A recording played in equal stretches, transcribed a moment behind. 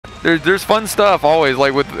There's fun stuff always,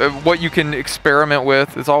 like with what you can experiment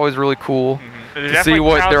with. It's always really cool to see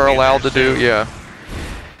what they're allowed to do. Yeah.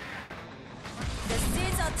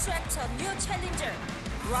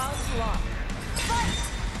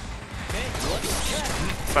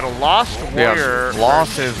 But a Lost Warrior. Yeah,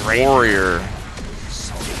 Lost Warrior.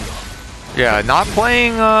 Yeah, not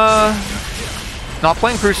playing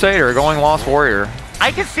Crusader, going Lost Warrior.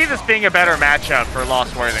 I can see this being a better matchup for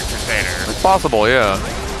Lost Warrior than Crusader. It's possible, yeah.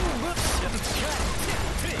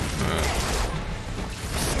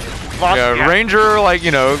 Yeah, Ranger, like,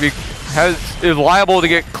 you know, is liable to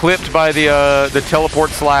get clipped by the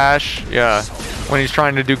teleport slash. Yeah, when he's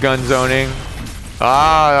trying to do gun zoning.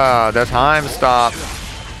 Ah, the time stop.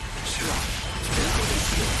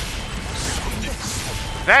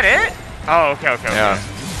 Is that it? Oh, okay. Yeah.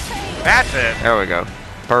 That's it. There we go.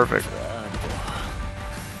 Perfect.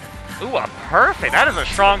 Ooh, a perfect. That is a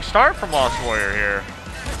strong start from Lost Warrior here.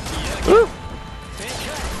 Woo.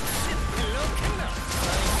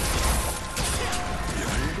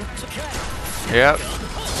 Yep.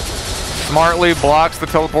 Smartly blocks the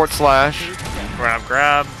teleport slash.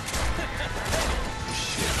 Grab.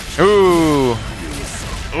 Ooh.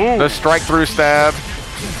 Ooh. The strike through stab.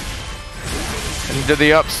 Into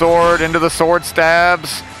the up sword, into the sword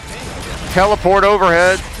stabs. Teleport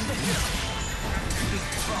overhead.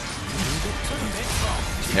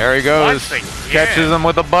 There he goes. Catches him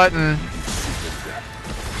with a button.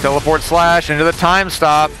 Teleport slash into the time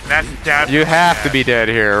stop. That's definitely you have to be dead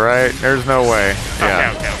here, right? There's no way.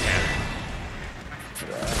 Yeah. Okay.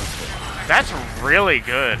 That's really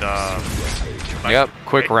good. Yep,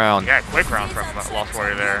 quick round. Yeah, quick round from Lost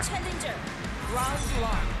Warrior there.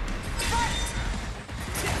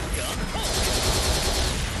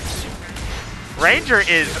 Ranger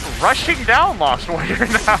is rushing down Lost Warrior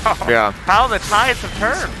now. Yeah. How the tides have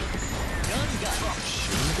turned.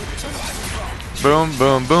 Boom,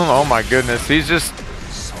 boom, boom. Oh my goodness. He's just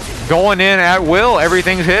going in at will.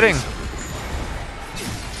 Everything's hitting.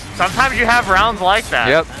 Sometimes you have rounds like that.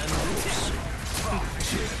 Yep.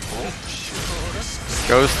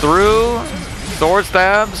 Goes through. Sword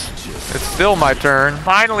stabs. It's still my turn.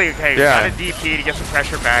 Finally, okay, yeah. got a DP to get some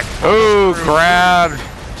pressure back. Ooh, grabbed.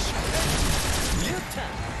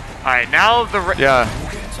 Alright, now the... Yeah.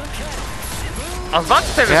 I was about to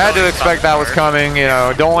say you had to expect that was coming, you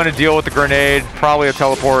know. Don't want to deal with the grenade. Probably a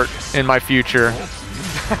teleport in my future.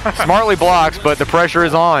 Smartly blocks, but the pressure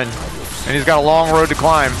is on. And he's got a long road to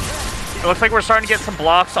climb. It looks like we're starting to get some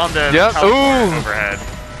blocks on the Ooh. overhead.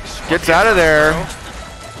 Gets out of there.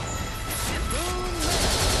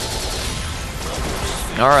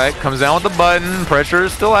 Alright, comes down with the button. Pressure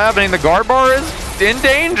is still happening. The guard bar is in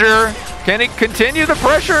danger. Can he continue the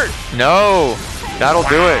pressure? No. That'll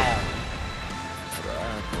do it.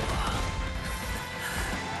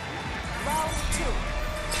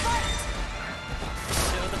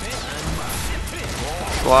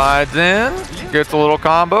 Slides in, gets a little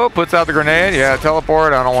combo, puts out the grenade. Yeah,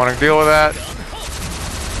 teleport. I don't want to deal with that.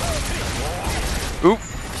 Oop.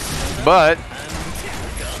 But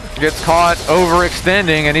gets caught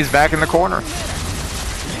overextending, and he's back in the corner.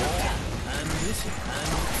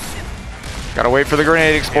 Gotta wait for the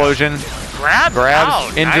grenade explosion.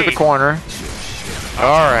 Grabs into the corner.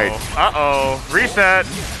 All right. Uh-oh. Reset.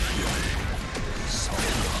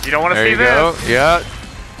 You don't want to see this. There you go. Yeah.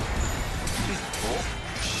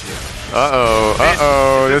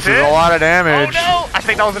 Uh-oh. This is a lot of damage. Oh, no. I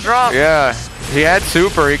think that was a drop. Yeah. He had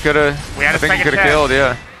super. He could have. I think he could have killed,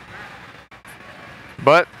 yeah.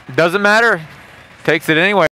 But doesn't matter. Takes it anyway.